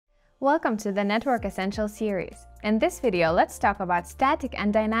Welcome to the Network Essentials series. In this video, let's talk about static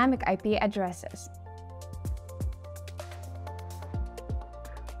and dynamic IP addresses.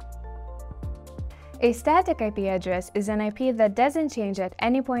 A static IP address is an IP that doesn't change at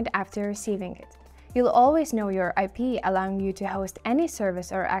any point after receiving it. You'll always know your IP, allowing you to host any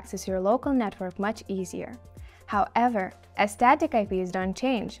service or access your local network much easier. However, as static IPs don't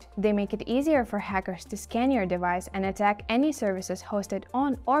change, they make it easier for hackers to scan your device and attack any services hosted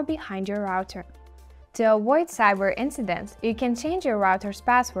on or behind your router. To avoid cyber incidents, you can change your router's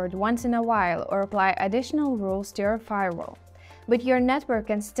password once in a while or apply additional rules to your firewall. But your network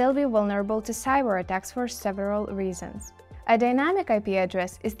can still be vulnerable to cyber attacks for several reasons. A dynamic IP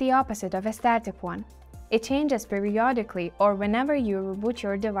address is the opposite of a static one. It changes periodically or whenever you reboot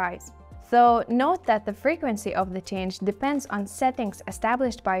your device. So note that the frequency of the change depends on settings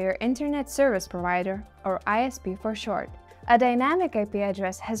established by your Internet Service Provider, or ISP for short. A dynamic IP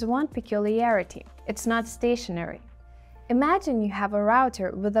address has one peculiarity: it's not stationary. Imagine you have a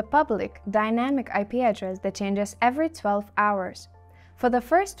router with a public, dynamic IP address that changes every 12 hours. For the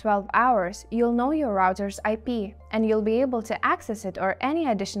first 12 hours, you'll know your router's IP, and you'll be able to access it or any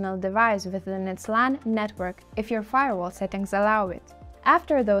additional device within its LAN network if your firewall settings allow it.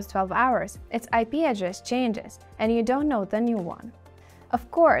 After those 12 hours, its IP address changes, and you don't know the new one. Of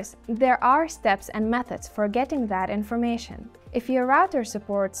course, there are steps and methods for getting that information. If your router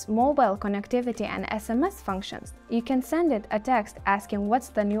supports mobile connectivity and SMS functions, you can send it a text asking what's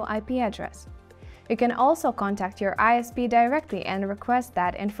the new IP address. You can also contact your ISP directly and request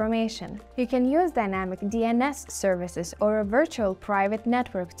that information. You can use dynamic DNS services or a virtual private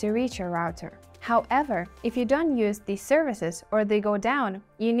network to reach your router. However, if you don't use these services or they go down,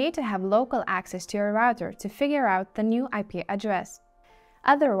 you need to have local access to your router to figure out the new IP address.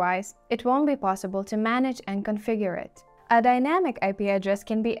 Otherwise, it won't be possible to manage and configure it. A dynamic IP address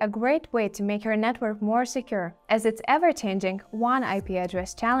can be a great way to make your network more secure, as its ever-changing one IP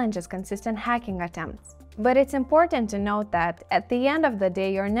address challenges consistent hacking attempts. But it's important to note that, at the end of the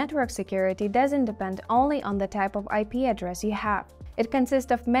day, your network security doesn't depend only on the type of IP address you have. It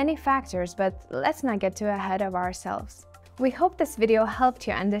consists of many factors, but let's not get too ahead of ourselves. We hope this video helped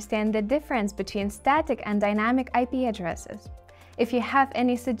you understand the difference between static and dynamic IP addresses. If you have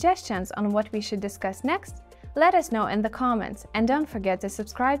any suggestions on what we should discuss next, let us know in the comments, and don't forget to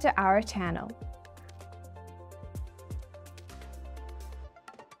subscribe to our channel.